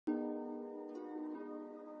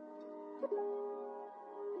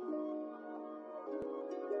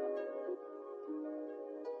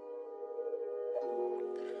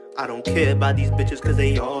I don't care about these bitches cause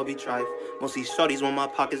they all be trife. Most these shorties want my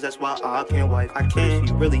pockets, that's why I can't wife. I can't,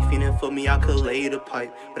 she really feeling for me, I could lay the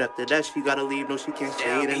pipe. But after that she gotta leave, no she can't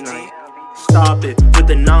stay tonight. Stop it with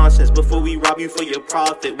the nonsense before we rob you for your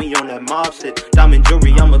profit. We on that mob shit, diamond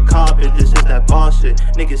jewelry, I'm a cop it. This is that boss shit.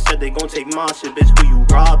 Niggas said they gon' take my shit, bitch, who you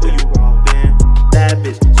robbing? That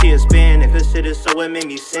bitch, she Hispanic, her shit is so it made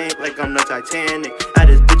me sink like I'm the Titanic. Had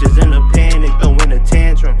his bitches in a panic, throwing a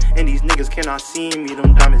tantrum, and these niggas cannot see me,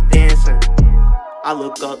 them diamonds dancing. I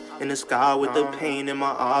look up in the sky with the pain in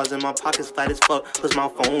my eyes and my pockets flat as fuck, cause my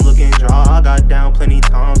phone looking dry. I got down plenty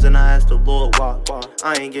times and I asked the Lord why.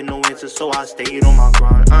 I ain't get no answer, so I stayed on my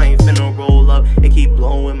grind. I ain't finna roll up and keep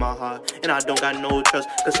blowing my heart, and I don't got no trust,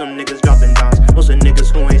 cause some niggas dropping dimes. Most of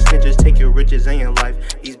niggas who ain't snitches take your riches and your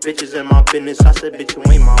life. These bitches in my business, I said bitch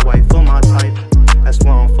you ain't my wife or my type. That's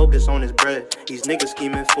why I'm focused on this bread. These niggas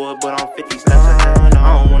scheming for it, but I'm 50 steps ahead.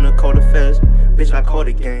 I don't wanna call the feds, bitch I call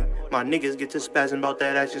the gang. My niggas get to spazzing about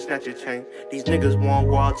that action, snatch your chain. These niggas want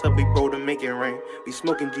war, I tell big bro to make it rain. We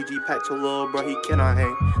smoking GG pack to little bro, he cannot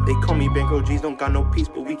hang. They call me Banco G's, don't got no peace,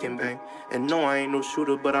 but we can bang. And no, I ain't no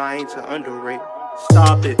shooter, but I ain't to underrate.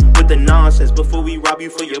 Stop it with the nonsense before we rob you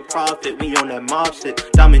for your profit. We on that mob shit,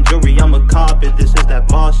 diamond jewelry, I'm a cop it. This is that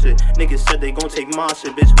boss shit. Niggas said they gon' take my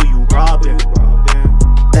shit, bitch, who you robbing?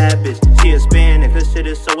 That bitch, she Hispanic, her shit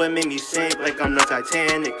is so it made me sink like I'm the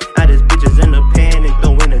Titanic. Had his bitches in a panic,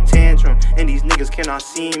 throwing a tantrum, and these niggas cannot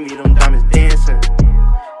see me, them diamonds dancing.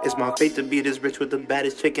 It's my fate to be this rich with the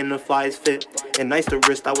baddest chick and the flyest fit. And nice to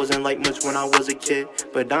wrist, I wasn't like much when I was a kid,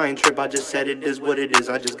 but I ain't trip, I just said it is what it is.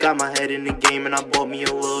 I just got my head in the game and I bought me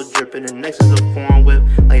a little drip, and the next is a foreign whip,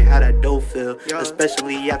 like how that dough feel.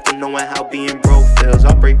 Especially after knowing how being broke feels.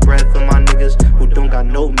 I break bread for my niggas who don't got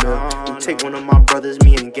no milk. You take one of my brothers,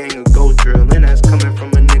 me and gang will go drill, and that's coming from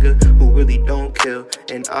a nigga who really don't kill.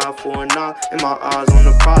 An eye for an eye, and my eyes on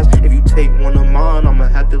the prize. If you take one of mine, I'ma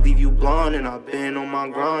have to leave you blind. And I've been on my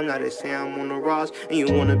grind. Now they say I'm on the rise, and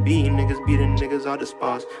you wanna be niggas, be the niggas I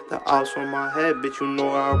despise. The ops on my head, bitch, you know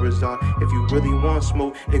where I reside. If you really want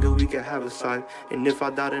smoke, nigga, we can have a side. And if I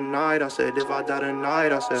die tonight, I said, if I die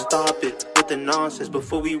tonight, I said, stop it with the nonsense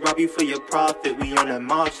before we rob you for your profit. We on that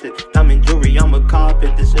mob shit, diamond jewelry, I'm a cop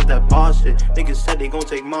it. This is that boss shit. Niggas said they gon'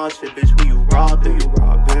 take my shit, bitch, who you robbing?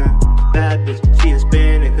 That bitch, she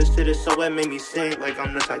Hispanic, her shit is so it made me sink like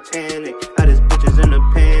I'm the Titanic. Had his bitches in a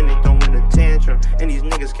panic, throwing a tantrum, and these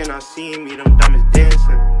niggas cannot see me, them diamonds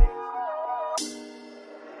dancing.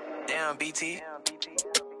 Damn, BT.